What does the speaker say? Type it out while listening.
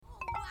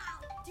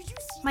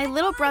My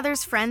little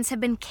brother's friends have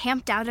been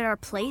camped out at our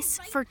place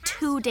for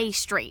 2 days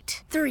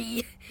straight.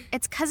 3.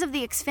 It's because of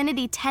the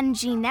Xfinity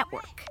 10G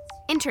network.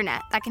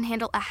 Internet that can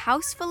handle a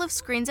house full of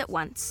screens at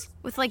once,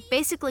 with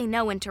basically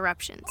no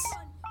interruptions.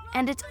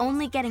 And it's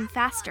only getting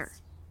faster.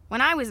 When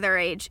I was their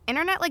age,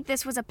 internet like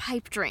this was a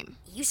pipe dream.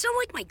 You sound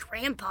like my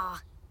grandpa.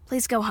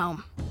 Please go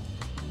home.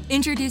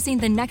 Introducing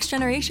the next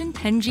generation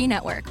 10G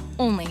network,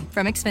 only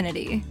from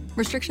Xfinity.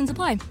 Restrictions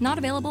apply, not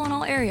available in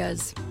all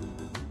areas.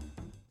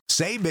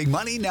 Save big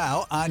money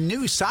now on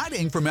new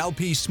siding from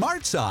LP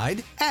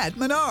SmartSide at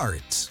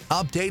Menards.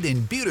 Update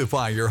and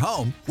beautify your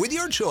home with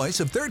your choice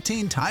of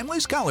 13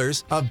 timeless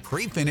colors of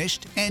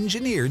pre-finished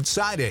engineered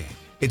siding.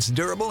 It's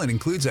durable and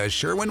includes a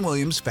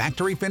Sherwin-Williams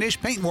factory finish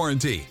paint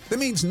warranty that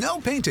means no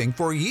painting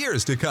for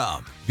years to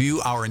come. View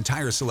our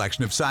entire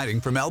selection of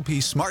siding from LP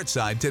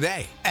SmartSide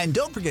today. And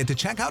don't forget to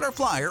check out our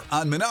flyer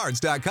on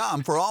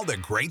Menards.com for all the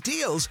great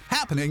deals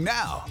happening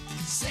now.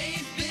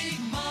 Save big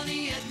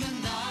money at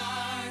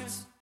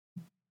Menards.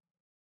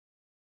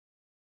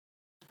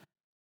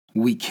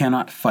 We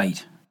cannot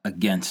fight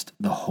against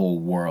the whole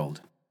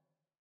world.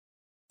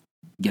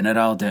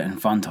 General der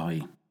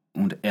Infanterie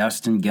und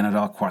Ersten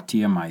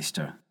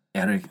Generalquartiermeister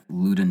Erich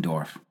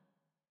Ludendorff,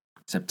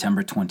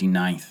 September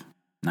 29th,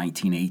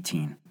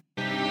 1918.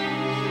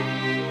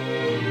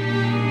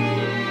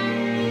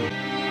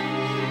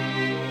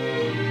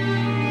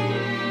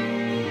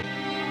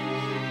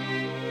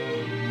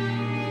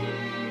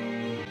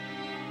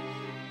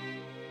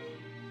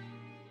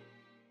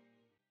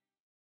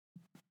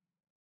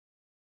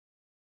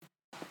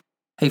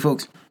 Hey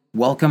folks,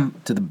 welcome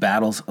to the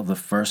Battles of the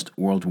First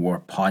World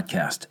War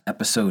podcast,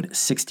 episode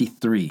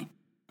 63,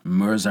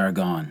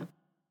 Meuse-Argonne,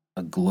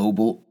 a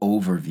global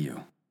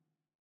overview.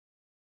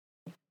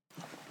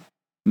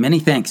 Many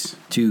thanks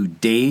to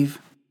Dave,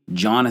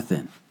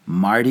 Jonathan,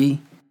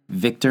 Marty,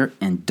 Victor,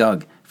 and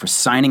Doug for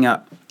signing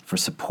up for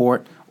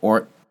support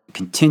or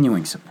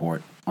continuing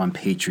support on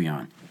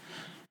Patreon.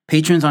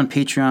 Patrons on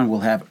Patreon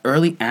will have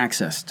early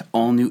access to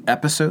all new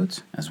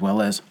episodes, as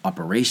well as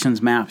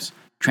operations maps,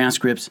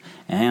 transcripts,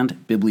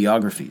 and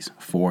bibliographies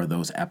for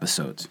those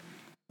episodes.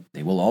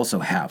 They will also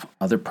have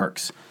other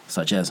perks,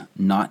 such as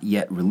not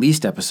yet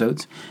released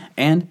episodes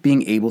and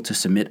being able to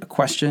submit a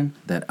question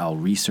that I'll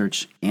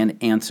research and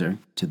answer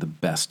to the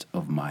best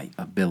of my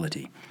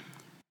ability.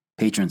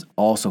 Patrons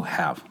also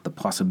have the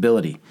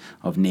possibility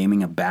of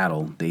naming a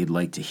battle they'd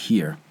like to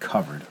hear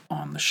covered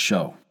on the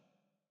show.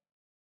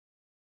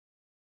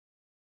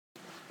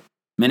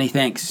 Many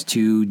thanks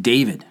to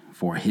David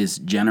for his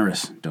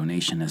generous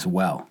donation as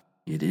well.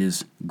 It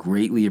is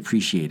greatly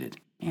appreciated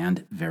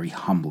and very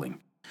humbling.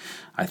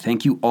 I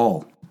thank you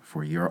all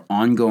for your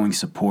ongoing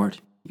support,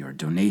 your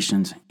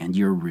donations, and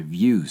your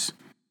reviews,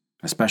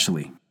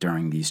 especially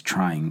during these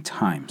trying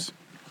times.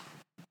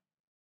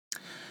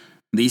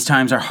 These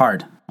times are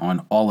hard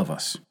on all of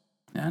us,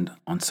 and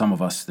on some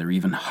of us, they're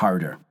even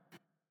harder.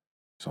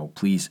 So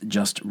please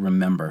just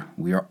remember,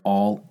 we are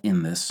all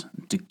in this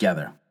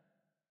together.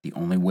 The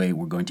only way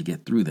we're going to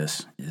get through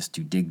this is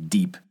to dig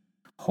deep,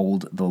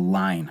 hold the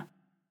line,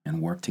 and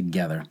work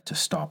together to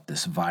stop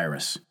this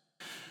virus.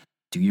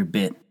 Do your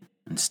bit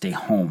and stay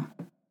home.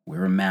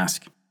 Wear a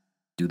mask.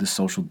 Do the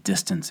social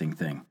distancing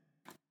thing.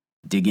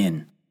 Dig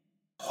in.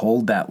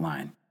 Hold that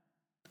line.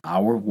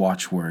 Our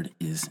watchword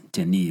is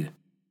tenir,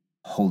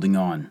 holding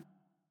on.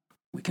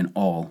 We can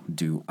all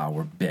do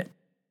our bit.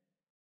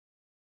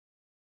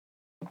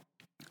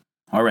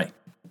 All right,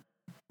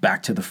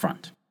 back to the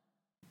front.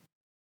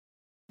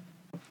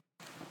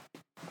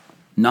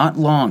 Not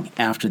long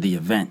after the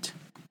event,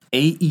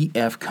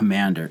 AEF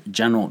Commander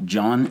General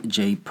John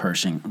J.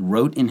 Pershing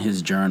wrote in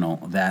his journal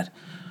that,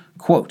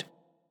 quote,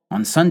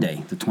 on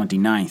Sunday, the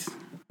 29th,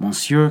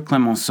 Monsieur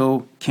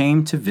Clemenceau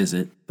came to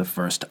visit the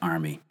First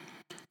Army.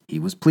 He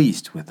was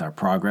pleased with our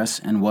progress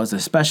and was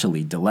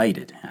especially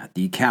delighted at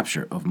the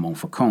capture of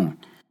Montfaucon.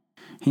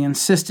 He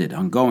insisted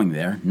on going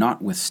there,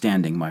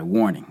 notwithstanding my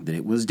warning that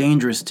it was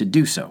dangerous to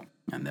do so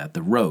and that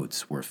the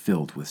roads were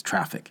filled with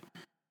traffic.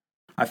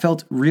 I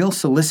felt real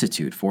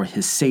solicitude for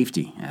his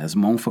safety, as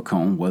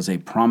Montfaucon was a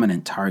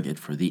prominent target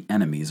for the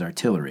enemy's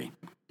artillery.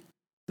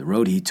 The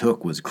road he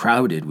took was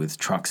crowded with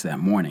trucks that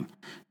morning,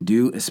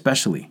 due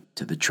especially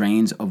to the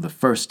trains of the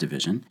 1st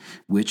Division,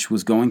 which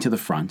was going to the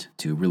front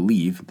to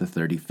relieve the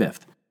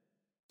 35th.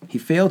 He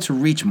failed to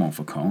reach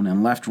Montfaucon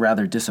and left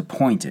rather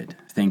disappointed,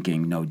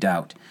 thinking, no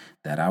doubt,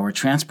 that our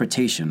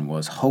transportation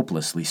was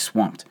hopelessly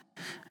swamped,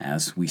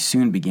 as we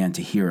soon began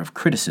to hear of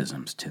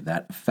criticisms to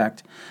that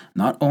effect,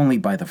 not only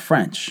by the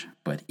French,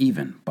 but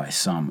even by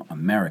some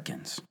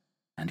Americans.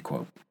 End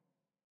quote.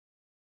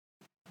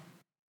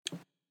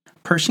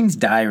 Pershing's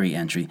diary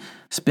entry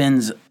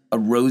spins a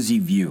rosy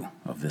view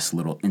of this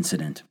little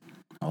incident,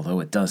 although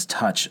it does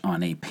touch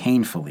on a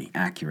painfully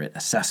accurate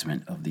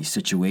assessment of the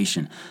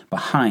situation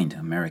behind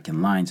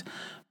American lines.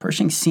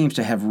 Pershing seems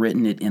to have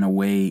written it in a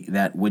way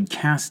that would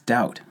cast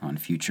doubt on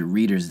future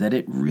readers that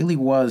it really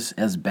was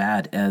as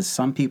bad as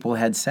some people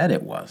had said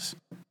it was.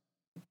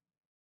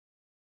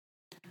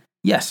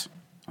 Yes,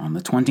 on the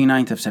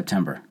 29th of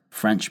September,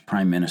 French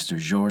Prime Minister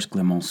Georges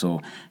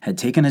Clemenceau had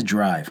taken a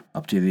drive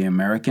up to the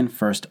American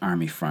First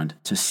Army front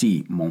to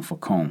see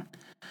Montfaucon.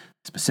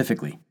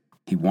 Specifically,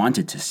 he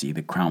wanted to see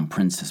the Crown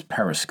Prince's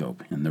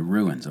periscope in the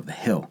ruins of the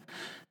hill.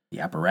 The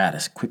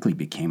apparatus quickly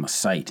became a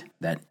sight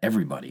that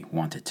everybody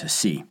wanted to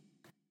see.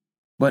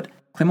 But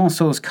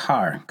Clemenceau's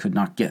car could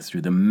not get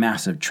through the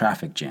massive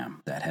traffic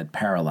jam that had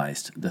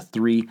paralyzed the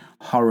 3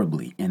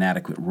 horribly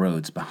inadequate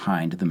roads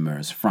behind the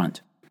Meuse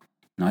front.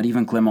 Not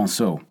even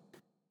Clemenceau,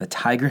 the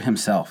Tiger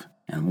himself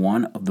and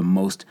one of the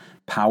most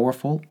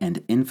powerful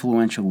and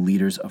influential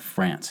leaders of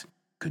France,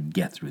 could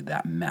get through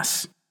that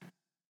mess.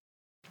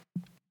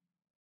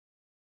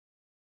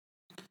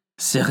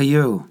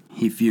 Sérieux,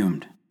 he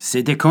fumed.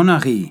 C'est des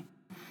conneries.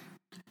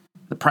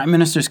 The Prime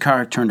Minister's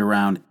car turned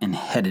around and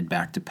headed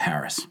back to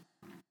Paris.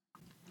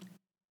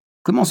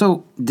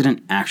 Clemenceau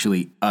didn't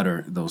actually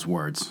utter those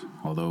words,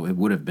 although it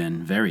would have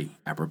been very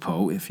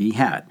apropos if he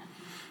had.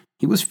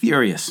 He was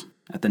furious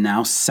at the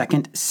now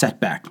second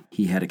setback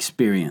he had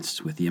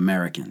experienced with the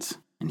Americans,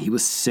 and he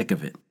was sick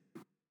of it.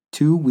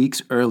 2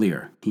 weeks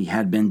earlier, he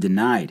had been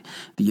denied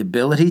the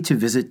ability to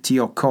visit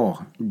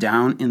Thiaucourt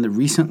down in the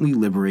recently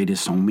liberated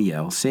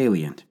Saint-Mihiel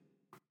salient.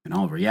 In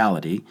all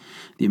reality,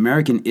 the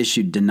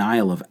American-issued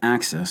denial of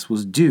access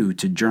was due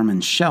to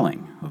German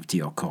shelling of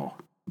Thiaucourt,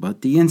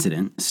 but the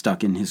incident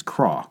stuck in his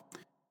craw.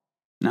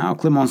 Now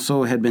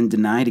Clemenceau had been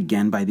denied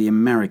again by the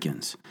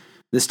Americans,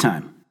 this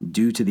time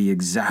due to the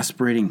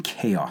exasperating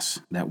chaos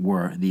that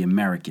were the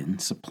American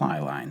supply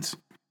lines.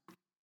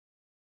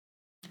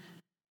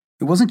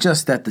 It wasn't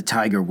just that the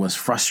Tiger was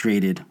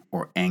frustrated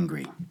or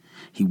angry.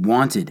 He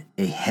wanted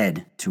a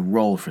head to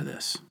roll for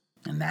this,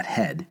 and that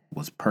head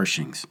was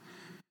Pershing's.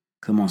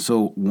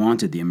 Clemenceau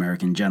wanted the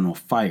American general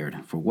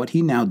fired for what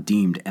he now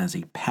deemed as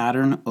a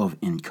pattern of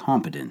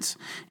incompetence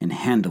in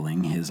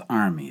handling his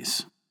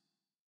armies.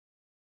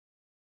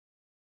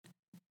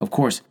 Of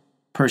course,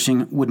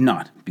 Pershing would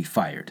not be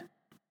fired.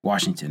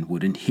 Washington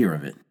wouldn't hear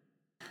of it.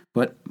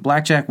 But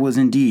Blackjack was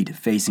indeed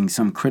facing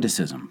some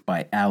criticism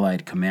by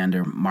Allied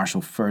Commander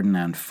Marshal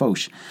Ferdinand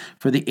Foch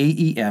for the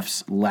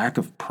AEF's lack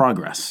of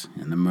progress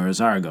in the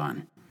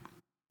Meuse-Argonne.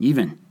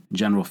 Even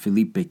General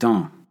Philippe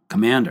Pétain,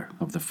 commander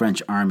of the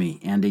French army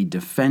and a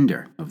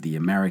defender of the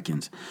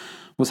Americans,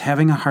 was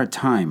having a hard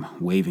time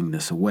waving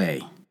this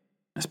away,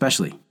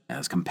 especially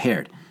as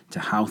compared to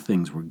how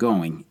things were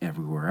going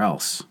everywhere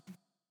else.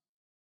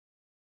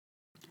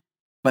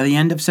 By the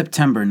end of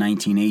September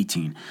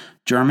 1918,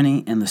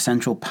 Germany and the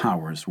Central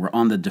Powers were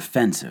on the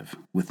defensive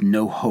with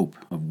no hope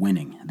of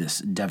winning this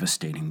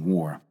devastating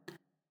war.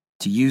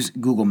 To use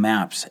Google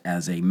Maps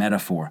as a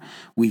metaphor,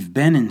 we've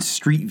been in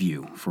Street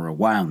View for a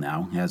while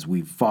now as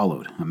we've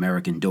followed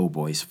American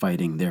doughboys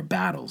fighting their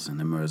battles in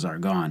the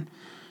Meuse-Argonne.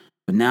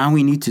 But now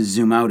we need to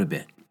zoom out a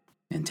bit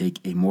and take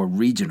a more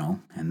regional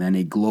and then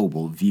a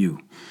global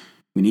view.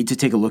 We need to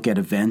take a look at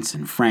events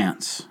in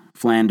France,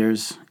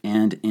 Flanders,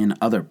 and in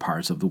other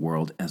parts of the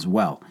world as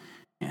well.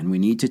 And we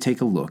need to take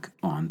a look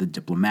on the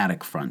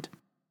diplomatic front,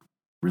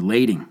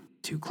 relating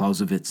to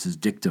Clausewitz's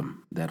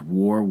dictum that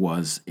war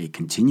was a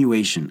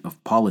continuation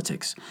of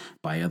politics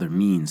by other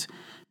means.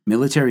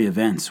 Military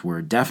events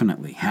were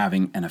definitely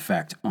having an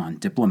effect on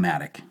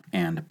diplomatic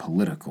and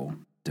political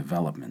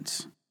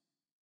developments.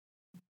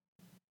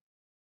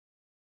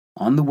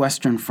 On the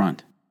Western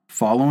Front,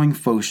 following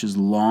Foch's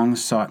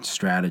long-sought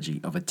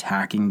strategy of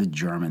attacking the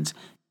Germans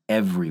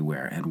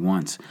everywhere at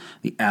once,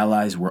 the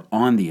Allies were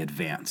on the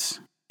advance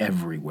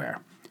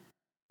everywhere.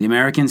 The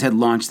Americans had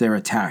launched their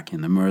attack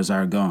in the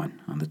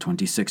Meuse-Argonne on the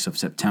 26th of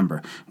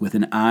September with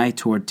an eye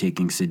toward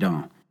taking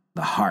Sedan,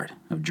 the heart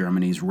of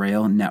Germany's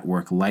rail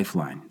network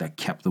lifeline that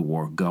kept the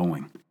war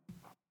going.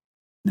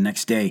 The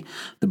next day,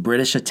 the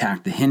British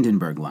attacked the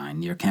Hindenburg Line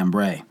near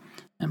Cambrai,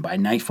 and by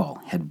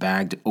nightfall had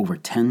bagged over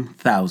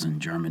 10,000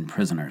 German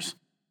prisoners.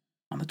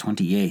 On the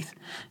 28th,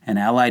 an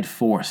Allied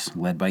force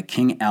led by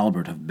King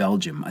Albert of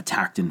Belgium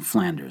attacked in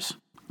Flanders,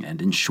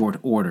 and in short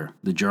order,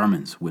 the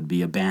Germans would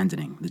be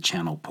abandoning the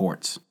Channel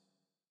ports.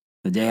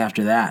 The day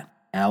after that,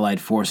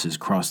 Allied forces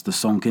crossed the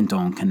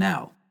Saint-Quentin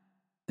Canal.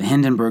 The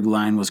Hindenburg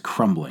Line was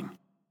crumbling,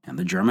 and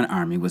the German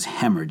army was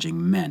hemorrhaging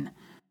men.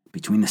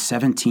 Between the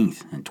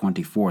 17th and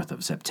 24th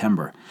of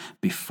September,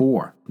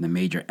 before the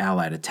major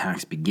Allied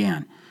attacks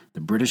began, the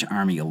British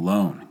Army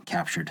alone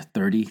captured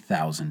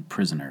 30,000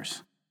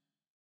 prisoners.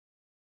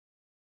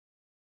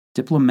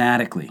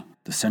 Diplomatically,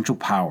 the Central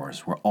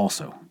Powers were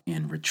also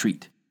in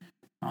retreat.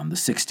 On the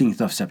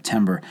 16th of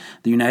September,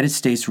 the United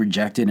States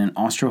rejected an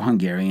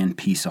Austro-Hungarian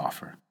peace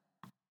offer.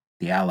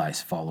 The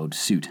Allies followed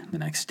suit the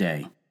next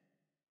day.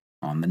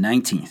 On the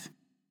 19th,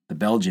 the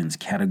Belgians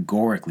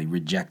categorically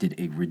rejected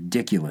a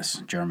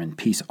ridiculous German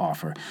peace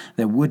offer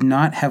that would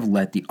not have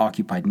let the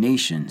occupied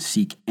nation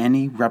seek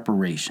any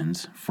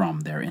reparations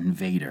from their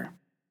invader.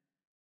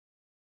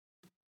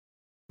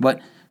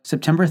 But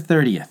September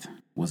 30th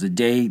was a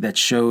day that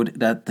showed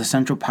that the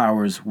Central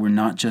Powers were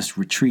not just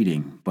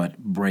retreating, but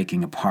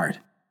breaking apart,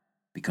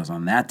 because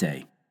on that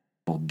day,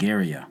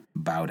 Bulgaria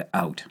bowed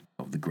out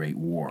of the Great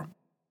War.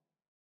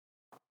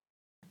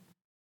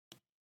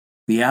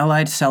 The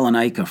Allied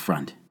Salonika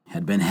front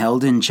had been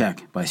held in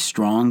check by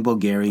strong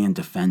Bulgarian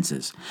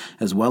defenses,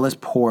 as well as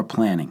poor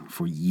planning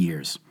for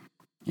years.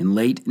 In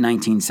late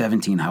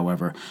 1917,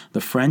 however,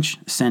 the French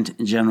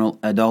sent General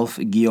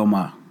Adolphe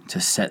Guillaume to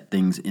set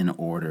things in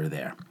order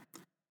there.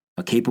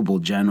 A capable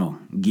general,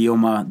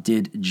 Guillaume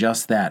did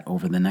just that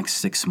over the next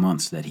 6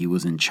 months that he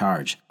was in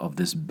charge of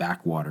this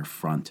backwater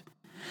front.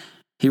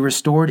 He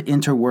restored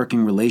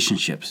interworking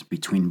relationships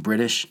between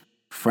British,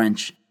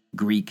 French,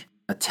 Greek,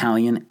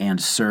 Italian,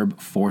 and Serb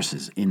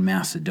forces in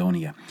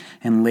Macedonia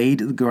and laid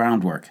the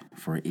groundwork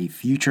for a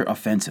future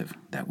offensive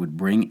that would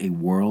bring a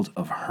world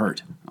of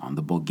hurt on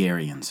the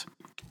Bulgarians.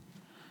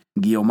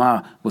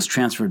 Guillaume was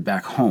transferred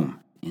back home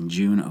in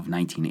June of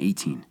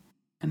 1918,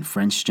 and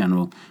French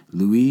General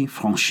Louis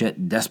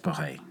Franchet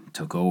d'Esperey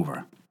took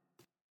over.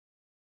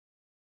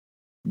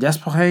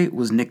 D'Esperey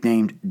was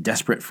nicknamed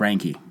Desperate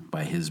Frankie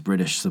by his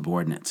British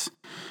subordinates,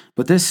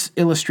 but this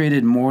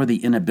illustrated more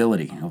the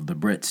inability of the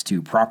Brits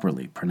to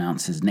properly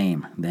pronounce his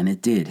name than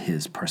it did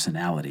his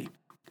personality.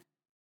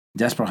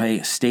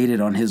 D'Esperey stated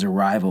on his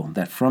arrival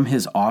that from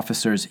his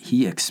officers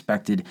he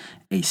expected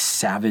a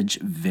savage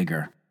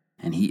vigor,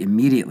 and he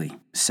immediately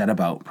set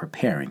about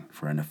preparing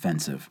for an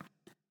offensive.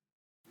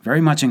 Very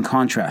much in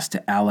contrast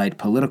to Allied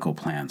political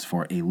plans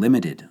for a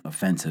limited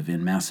offensive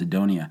in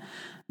Macedonia,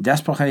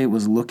 D'Esperey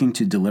was looking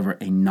to deliver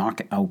a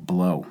knockout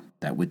blow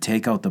that would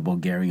take out the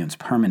Bulgarians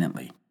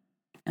permanently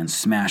and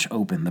smash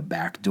open the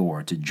back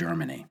door to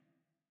Germany.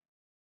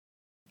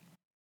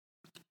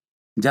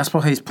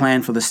 D'Esperey's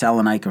plan for the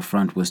Salonika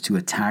front was to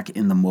attack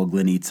in the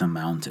Mogilnica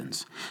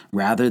Mountains,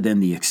 rather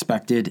than the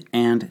expected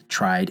and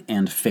tried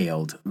and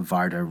failed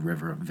Vardar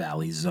River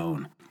Valley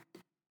zone.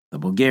 The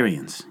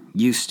Bulgarians,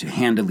 used to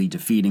handily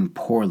defeating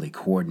poorly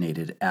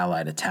coordinated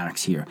Allied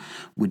attacks here,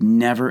 would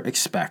never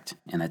expect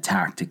an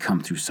attack to come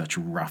through such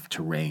rough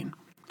terrain.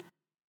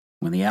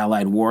 When the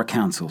Allied war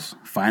councils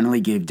finally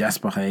gave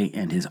D'Esperey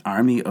and his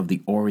Army of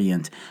the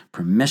Orient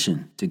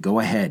permission to go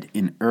ahead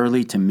in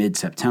early to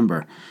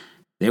mid-September,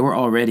 they were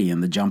already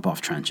in the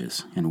jump-off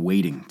trenches and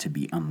waiting to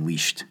be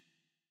unleashed.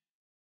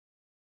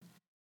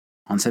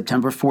 On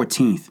September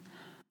 14th,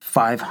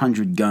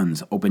 500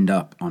 guns opened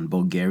up on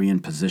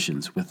Bulgarian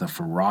positions with a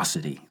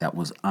ferocity that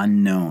was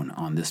unknown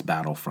on this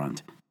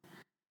battlefront.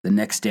 The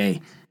next day,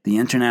 the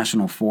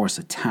international force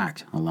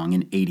attacked along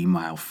an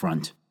 80-mile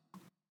front.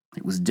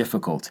 It was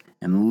difficult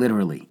and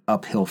literally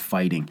uphill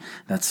fighting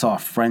that saw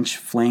French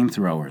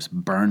flamethrowers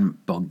burn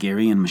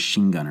Bulgarian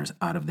machine gunners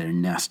out of their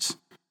nests.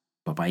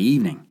 But by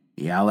evening,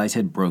 the Allies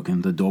had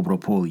broken the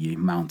Dobropolye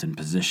mountain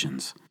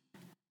positions.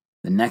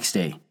 The next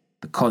day,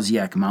 the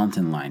Kozyak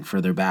mountain line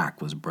further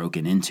back was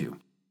broken into,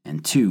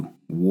 and 2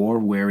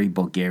 war-weary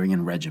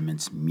Bulgarian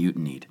regiments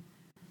mutinied.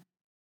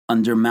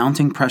 Under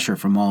mounting pressure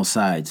from all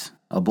sides,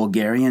 a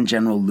Bulgarian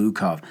General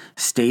Lukov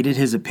stated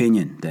his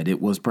opinion that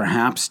it was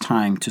perhaps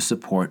time to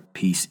support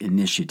peace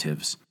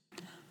initiatives.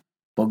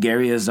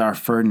 Bulgaria's Tsar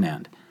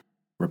Ferdinand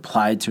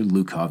replied to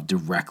Lukov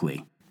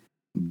directly,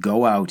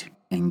 "Go out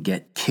and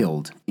get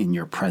killed in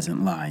your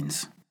present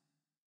lines."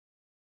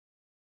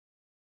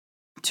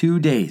 2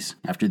 days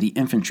after the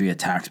infantry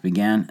attacks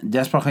began,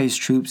 D'Esperey's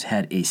troops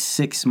had a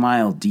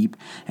 6-mile deep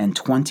and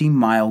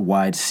 20-mile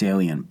wide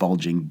salient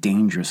bulging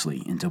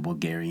dangerously into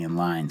Bulgarian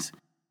lines.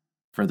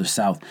 Further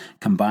south,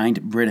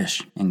 combined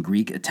British and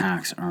Greek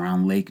attacks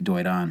around Lake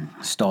Doiran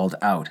stalled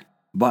out,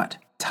 but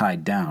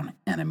tied down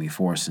enemy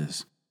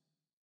forces.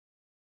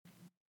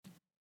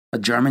 A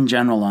German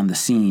general on the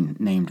scene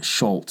named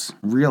Schultz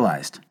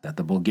realized that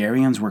the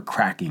Bulgarians were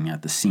cracking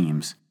at the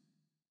seams.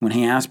 When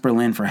he asked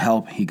Berlin for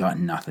help, he got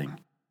nothing.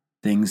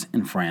 Things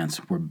in France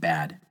were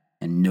bad,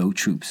 and no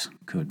troops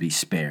could be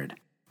spared.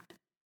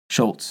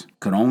 Schultz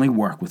could only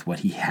work with what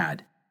he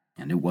had,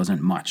 and it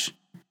wasn't much.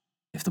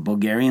 If the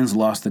Bulgarians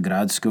lost the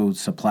Gradsko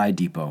supply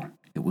depot,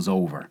 it was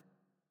over.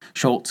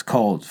 Schultz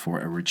called for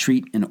a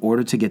retreat in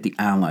order to get the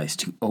Allies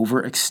to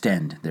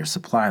overextend their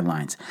supply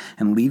lines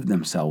and leave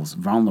themselves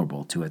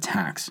vulnerable to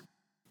attacks.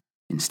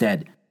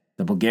 Instead,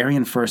 the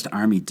Bulgarian First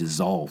Army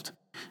dissolved,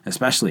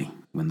 especially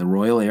when the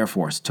Royal Air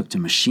Force took to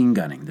machine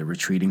gunning the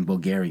retreating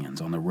Bulgarians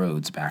on the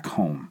roads back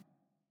home.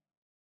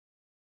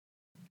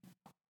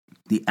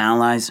 The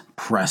Allies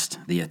pressed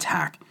the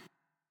attack.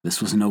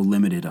 This was no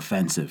limited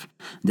offensive.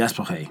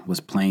 D'Esperey was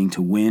playing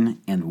to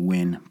win and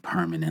win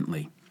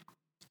permanently.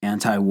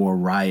 Anti-war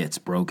riots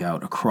broke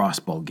out across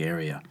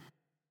Bulgaria.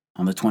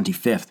 On the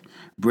 25th,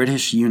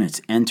 British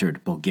units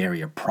entered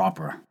Bulgaria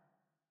proper.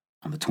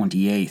 On the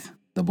 28th,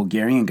 the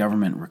Bulgarian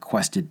government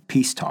requested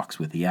peace talks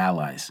with the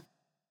Allies.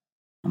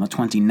 On the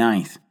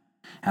 29th,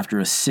 after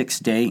a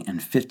 6-day and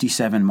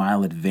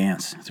 57-mile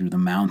advance through the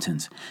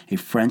mountains, a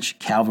French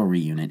cavalry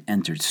unit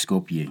entered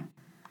Skopje.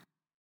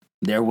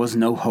 There was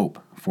no hope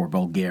for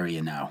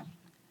Bulgaria now.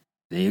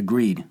 They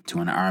agreed to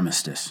an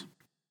armistice.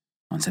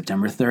 On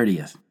September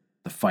 30th,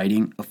 the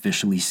fighting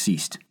officially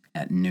ceased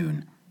at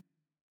noon.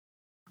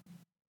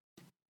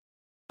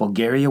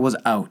 Bulgaria was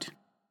out,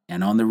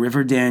 and on the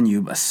river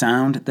Danube, a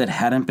sound that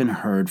hadn't been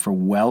heard for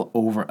well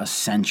over a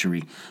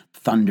century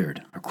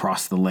thundered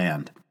across the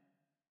land.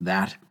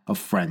 that of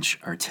French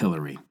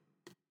artillery.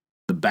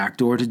 The back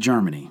door to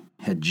Germany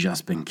had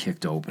just been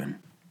kicked open.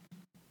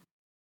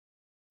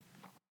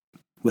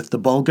 With the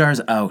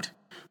Bulgars out,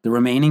 the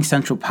remaining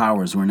Central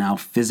Powers were now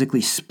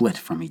physically split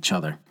from each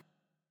other.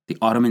 The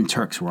Ottoman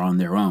Turks were on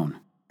their own,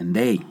 and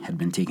they had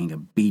been taking a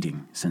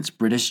beating since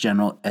British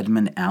General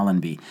Edmund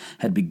Allenby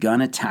had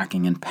begun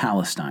attacking in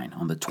Palestine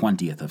on the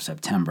 20th of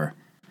September.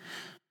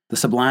 The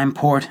Sublime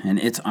Porte and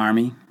its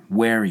army,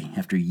 wary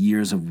after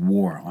years of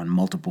war on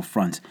multiple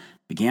fronts,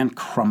 began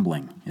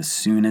crumbling as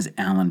soon as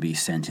Allenby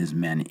sent his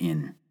men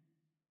in.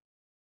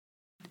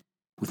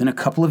 Within a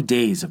couple of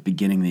days of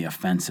beginning the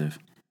offensive,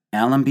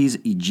 Allenby's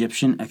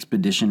Egyptian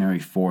Expeditionary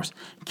Force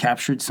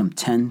captured some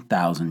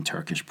 10,000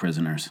 Turkish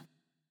prisoners.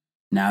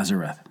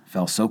 Nazareth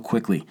fell so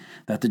quickly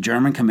that the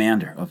German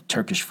commander of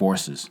Turkish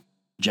forces,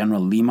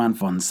 General Liman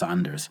von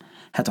Sanders,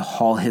 had to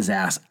haul his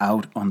ass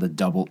out on the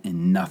double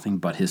in nothing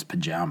but his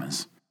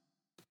pajamas.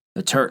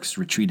 The Turks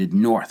retreated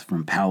north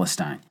from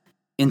Palestine,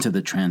 into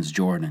the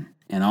Transjordan,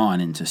 and on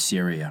into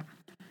Syria.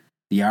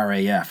 The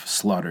RAF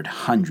slaughtered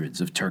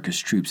hundreds of Turkish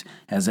troops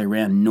as they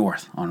ran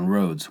north on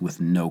roads with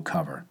no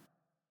cover.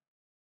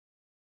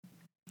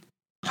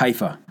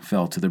 Haifa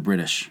fell to the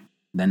British,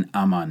 then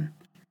Amman.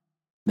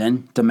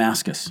 Then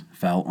Damascus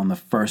fell on the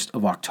 1st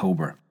of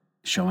October,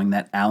 showing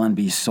that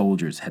Allenby's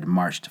soldiers had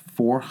marched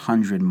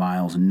 400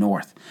 miles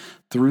north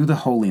through the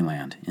Holy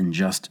Land in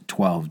just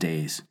 12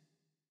 days.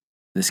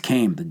 This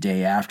came the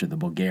day after the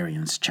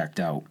Bulgarians checked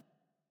out.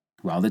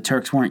 While the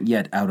Turks weren't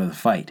yet out of the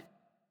fight,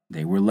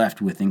 they were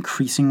left with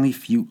increasingly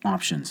few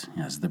options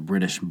as the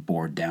British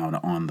bore down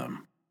on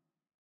them.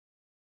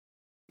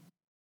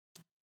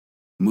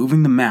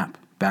 Moving the map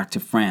back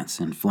to France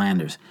and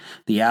Flanders,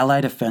 the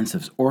Allied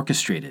offensives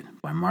orchestrated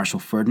by Marshal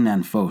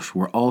Ferdinand Foch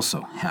were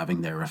also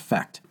having their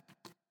effect.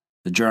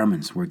 The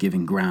Germans were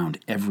giving ground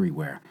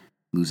everywhere,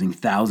 losing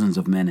thousands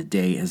of men a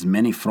day as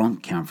many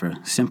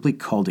Frontkämpfer simply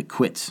called it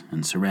quits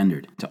and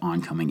surrendered to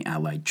oncoming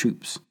Allied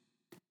troops.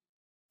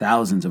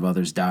 Thousands of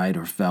others died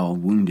or fell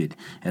wounded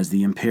as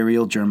the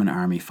Imperial German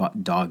Army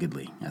fought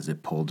doggedly as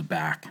it pulled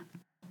back.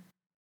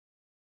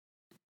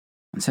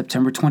 On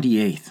September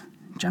 28th,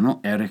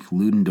 General Erich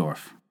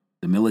Ludendorff,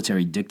 the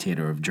military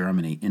dictator of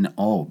Germany in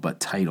all but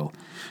title,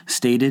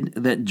 stated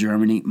that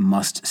Germany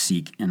must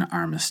seek an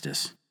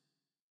armistice.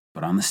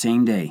 But on the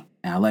same day,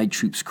 Allied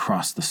troops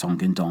crossed the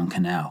Saint-Quentin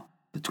Canal,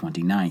 the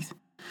 29th.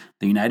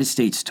 The United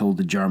States told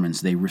the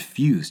Germans they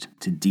refused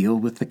to deal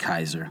with the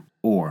Kaiser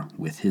or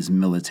with his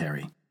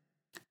military.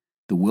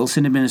 The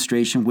Wilson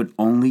administration would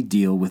only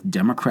deal with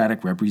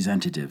democratic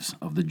representatives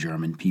of the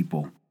German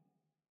people.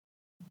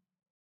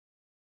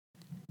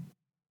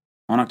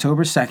 On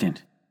October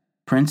 2nd,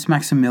 Prince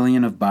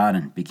Maximilian of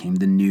Baden became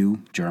the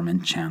new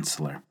German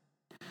Chancellor.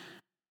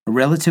 A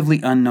relatively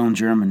unknown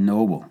German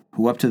noble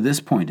who up to this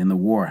point in the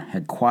war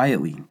had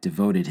quietly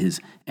devoted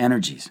his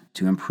energies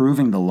to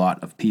improving the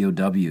lot of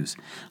POWs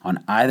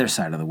on either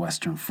side of the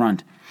Western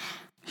Front,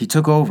 he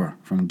took over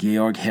from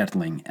Georg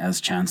Hertling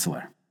as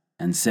Chancellor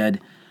and said,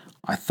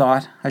 "I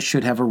thought I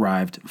should have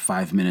arrived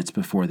 5 minutes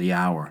before the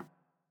hour,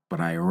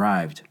 but I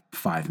arrived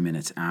 5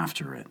 minutes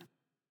after it."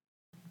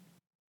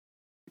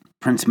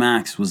 Prince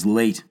Max was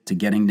late to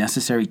getting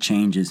necessary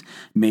changes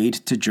made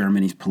to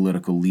Germany's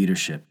political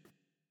leadership.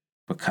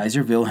 But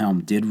Kaiser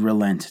Wilhelm did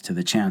relent to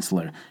the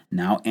Chancellor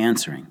now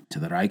answering to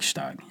the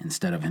Reichstag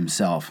instead of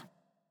himself,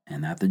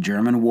 and that the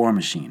German war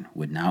machine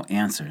would now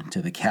answer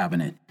to the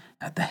cabinet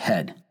at the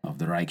head of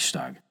the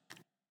Reichstag.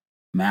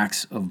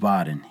 Max of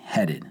Baden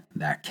headed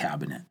that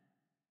cabinet.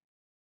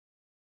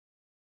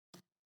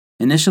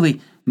 Initially,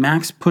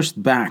 Max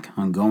pushed back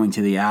on going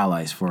to the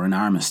Allies for an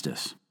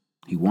armistice.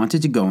 He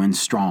wanted to go in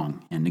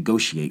strong and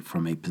negotiate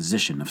from a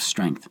position of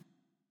strength.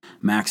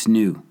 Max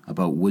knew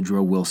about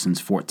Woodrow Wilson's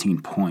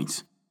 14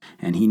 points,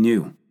 and he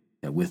knew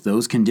that with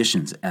those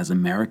conditions as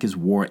America's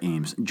war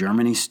aims,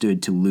 Germany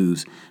stood to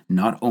lose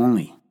not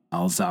only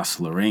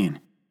Alsace-Lorraine,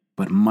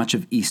 but much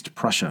of East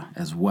Prussia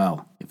as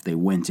well if they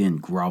went in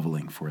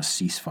groveling for a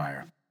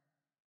ceasefire.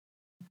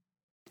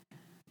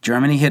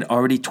 Germany had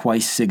already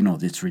twice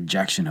signaled its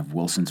rejection of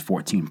Wilson's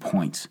 14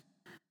 points.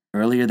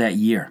 Earlier that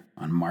year,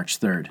 on March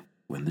 3rd,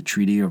 when the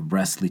Treaty of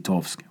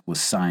Brest-Litovsk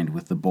was signed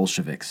with the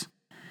Bolsheviks,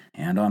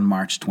 and on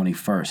March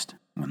 21st,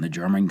 when the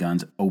German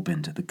guns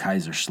opened the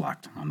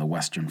Kaiserschlacht on the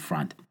Western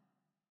Front.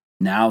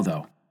 Now,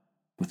 though,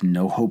 with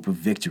no hope of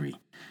victory,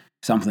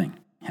 something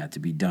had to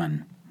be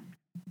done.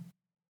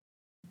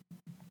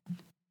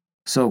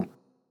 So,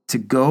 to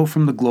go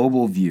from the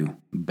global view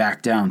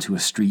back down to a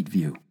street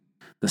view,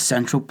 the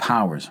Central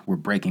Powers were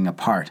breaking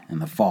apart in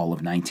the fall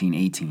of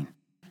 1918.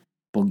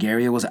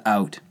 Bulgaria was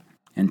out,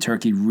 and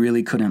Turkey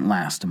really couldn't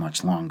last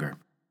much longer.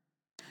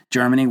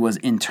 Germany was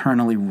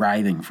internally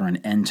writhing for an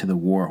end to the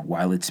war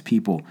while its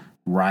people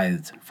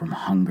writhed from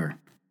hunger.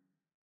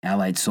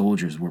 Allied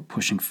soldiers were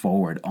pushing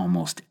forward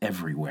almost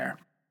everywhere,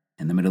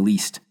 in the Middle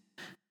East,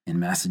 in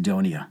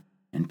Macedonia,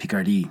 in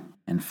Picardy,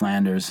 in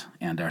Flanders,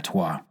 and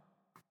Artois.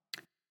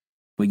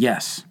 But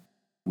yes,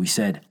 we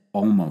said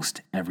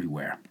almost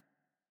everywhere.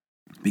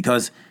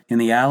 Because in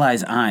the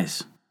Allies'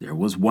 eyes, there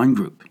was one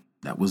group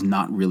that was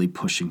not really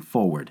pushing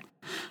forward,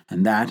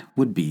 and that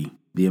would be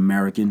the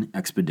American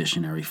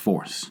Expeditionary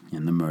Force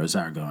in the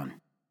Meuse-Argonne.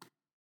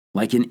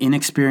 Like an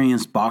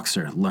inexperienced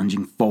boxer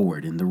lunging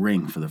forward in the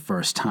ring for the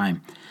first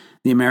time,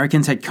 the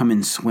Americans had come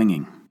in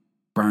swinging,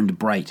 burned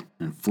bright,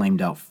 and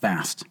flamed out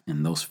fast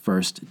in those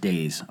first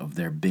days of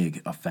their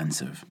big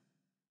offensive.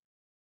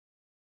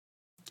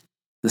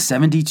 The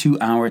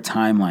 72-hour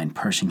timeline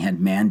Pershing had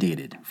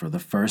mandated for the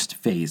first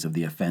phase of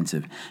the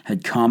offensive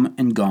had come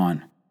and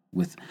gone,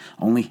 with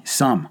only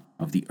some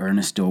of the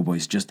earnest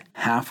doughboys just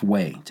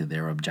halfway to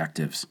their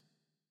objectives.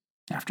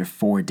 After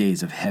 4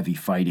 days of heavy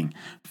fighting,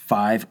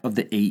 5 of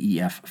the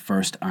AEF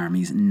First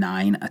Army's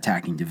 9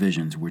 attacking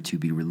divisions were to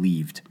be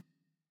relieved.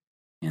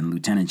 In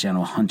Lieutenant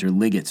General Hunter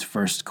Liggett's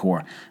First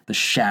Corps, the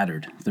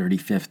shattered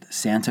 35th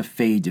Santa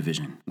Fe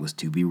Division was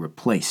to be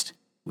replaced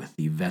with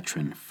the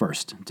veteran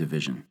 1st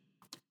Division.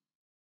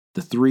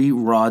 The 3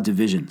 raw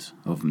divisions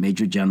of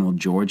Major General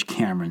George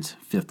Cameron's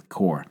 5th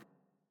Corps,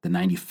 the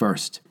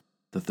 91st,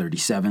 the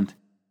 37th,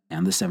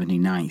 and the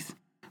 79th,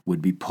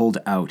 would be pulled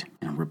out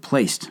and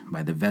replaced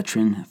by the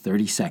veteran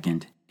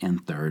 32nd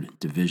and 3rd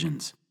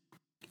Divisions.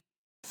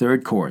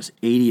 3rd Corps'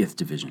 80th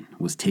Division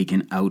was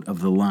taken out of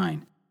the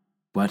line,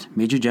 but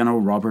Major General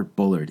Robert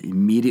Bullard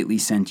immediately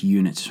sent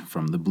units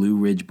from the Blue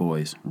Ridge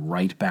Boys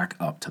right back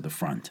up to the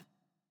front.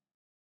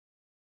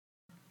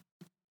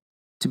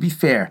 To be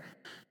fair,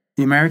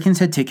 the Americans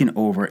had taken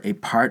over a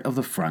part of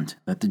the front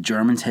that the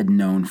Germans had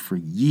known for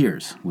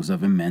years was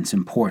of immense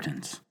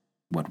importance,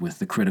 what with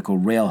the critical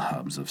rail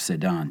hubs of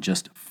Sedan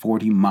just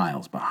 40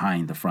 miles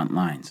behind the front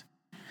lines.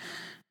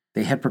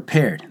 They had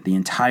prepared the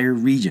entire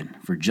region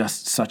for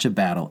just such a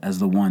battle as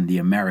the one the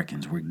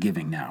Americans were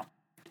giving now,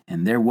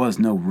 and there was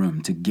no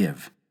room to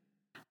give.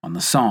 On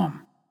the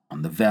Somme,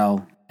 on the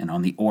Vesle, and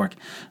on the Ourcq,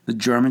 the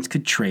Germans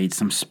could trade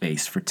some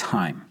space for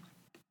time,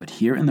 but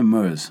here in the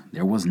Meuse,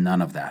 there was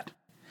none of that.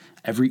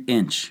 Every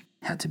inch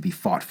had to be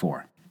fought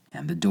for,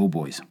 and the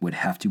doughboys would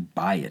have to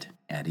buy it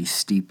at a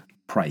steep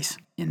price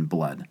in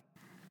blood.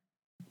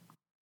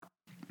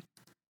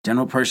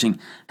 General Pershing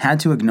had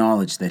to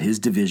acknowledge that his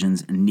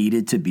divisions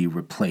needed to be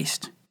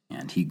replaced,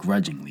 and he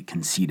grudgingly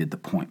conceded the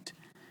point.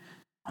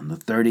 On the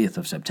 30th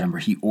of September,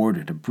 he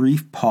ordered a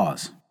brief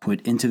pause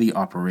put into the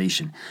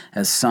operation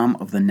as some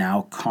of the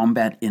now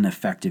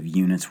combat-ineffective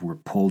units were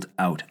pulled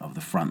out of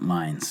the front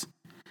lines.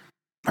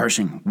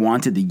 Pershing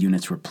wanted the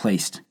units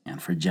replaced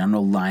and for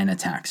general line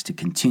attacks to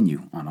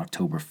continue on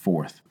October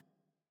 4th.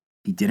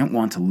 He didn't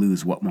want to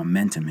lose what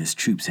momentum his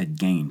troops had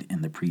gained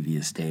in the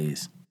previous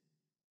days.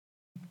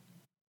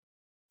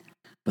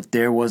 But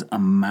there was a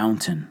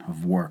mountain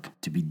of work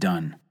to be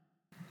done.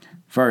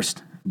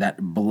 First,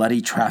 that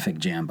bloody traffic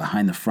jam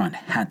behind the front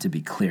had to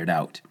be cleared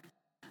out.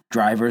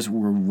 Drivers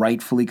were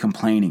rightfully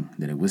complaining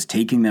that it was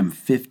taking them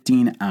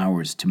 15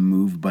 hours to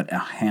move but a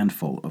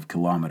handful of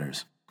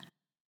kilometers.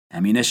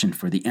 Ammunition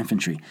for the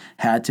infantry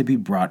had to be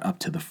brought up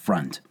to the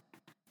front.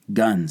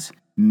 Guns,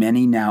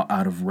 many now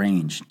out of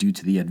range due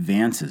to the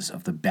advances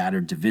of the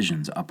battered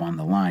divisions up on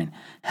the line,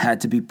 had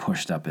to be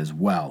pushed up as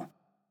well.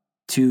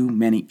 Too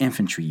many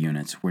infantry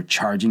units were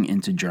charging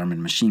into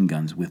German machine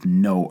guns with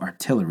no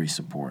artillery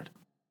support.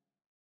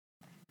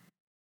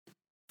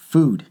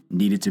 Food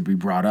needed to be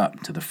brought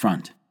up to the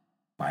front.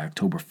 By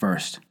October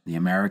 1st, the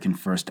American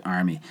First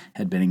Army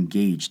had been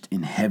engaged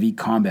in heavy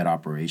combat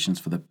operations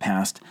for the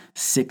past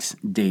 6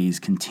 days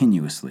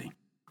continuously.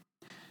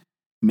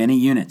 Many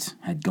units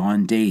had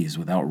gone days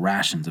without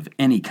rations of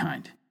any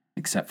kind,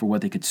 except for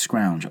what they could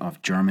scrounge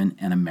off German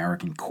and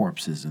American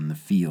corpses in the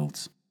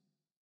fields.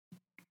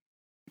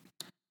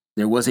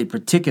 There was a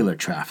particular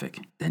traffic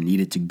that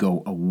needed to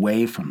go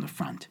away from the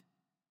front: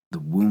 the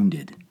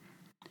wounded.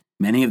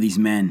 Many of these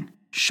men,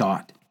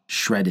 shot,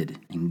 shredded,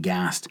 and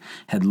gassed,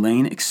 had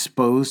lain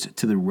exposed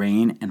to the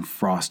rain and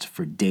frost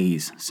for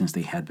days since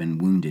they had been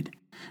wounded,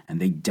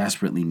 and they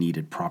desperately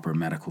needed proper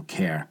medical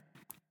care.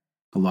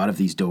 A lot of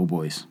these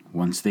doughboys,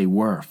 once they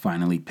were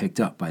finally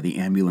picked up by the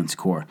ambulance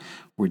corps,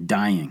 were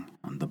dying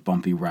on the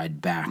bumpy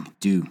ride back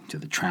due to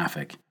the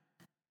traffic.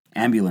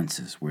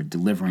 Ambulances were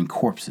delivering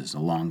corpses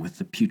along with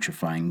the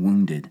putrefying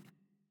wounded.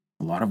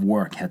 A lot of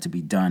work had to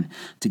be done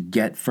to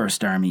get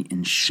First Army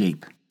in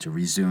shape to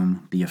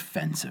resume the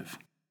offensive.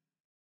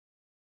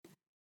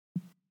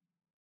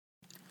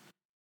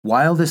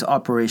 While this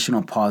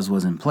operational pause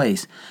was in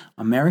place,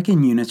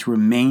 American units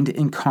remained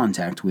in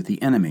contact with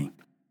the enemy.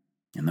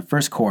 In the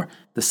First Corps,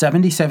 the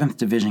 77th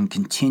Division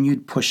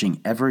continued pushing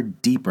ever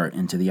deeper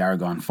into the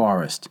Argonne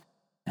Forest,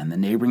 and the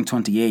neighboring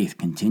 28th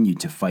continued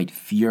to fight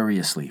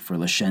furiously for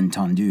Le Chêne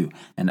Tendu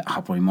and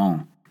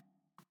Apremont.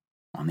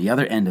 On the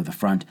other end of the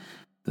front,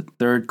 the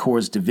 3rd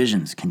Corps'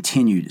 divisions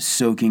continued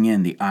soaking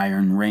in the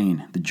iron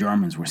rain the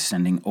Germans were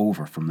sending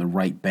over from the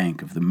right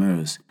bank of the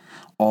Meuse,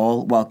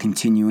 all while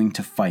continuing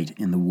to fight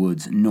in the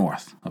woods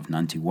north of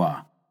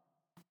Nantyrois.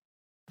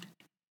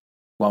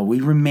 While we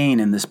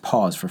remain in this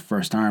pause for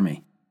First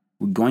Army,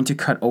 we're going to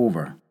cut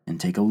over and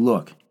take a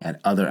look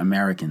at other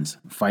Americans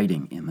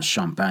fighting in the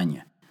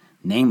Champagne,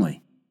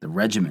 namely the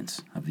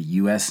regiments of the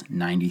U.S.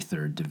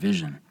 93rd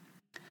Division.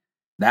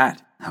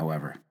 That,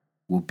 however,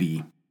 will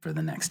be for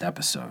the next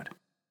episode.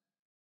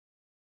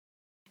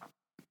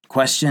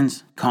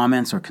 Questions,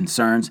 comments, or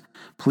concerns,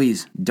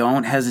 please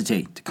don't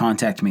hesitate to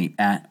contact me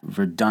at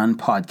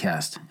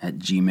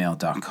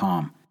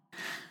verdunpodcast@gmail.com.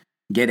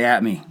 Get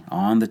at me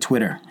on the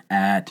Twitter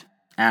at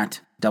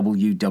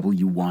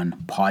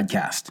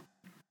WW1podcast.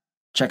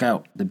 Check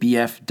out the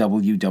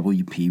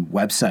BFWWP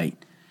website,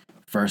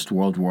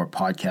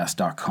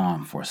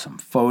 firstworldwarpodcast.com, for some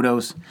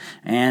photos,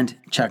 and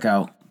check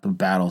out the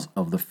Battles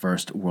of the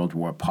First World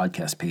War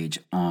podcast page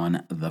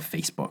on the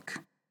Facebook.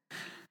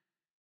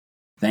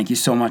 Thank you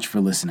so much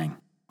for listening.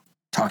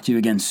 Talk to you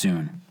again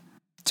soon.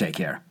 Take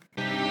care.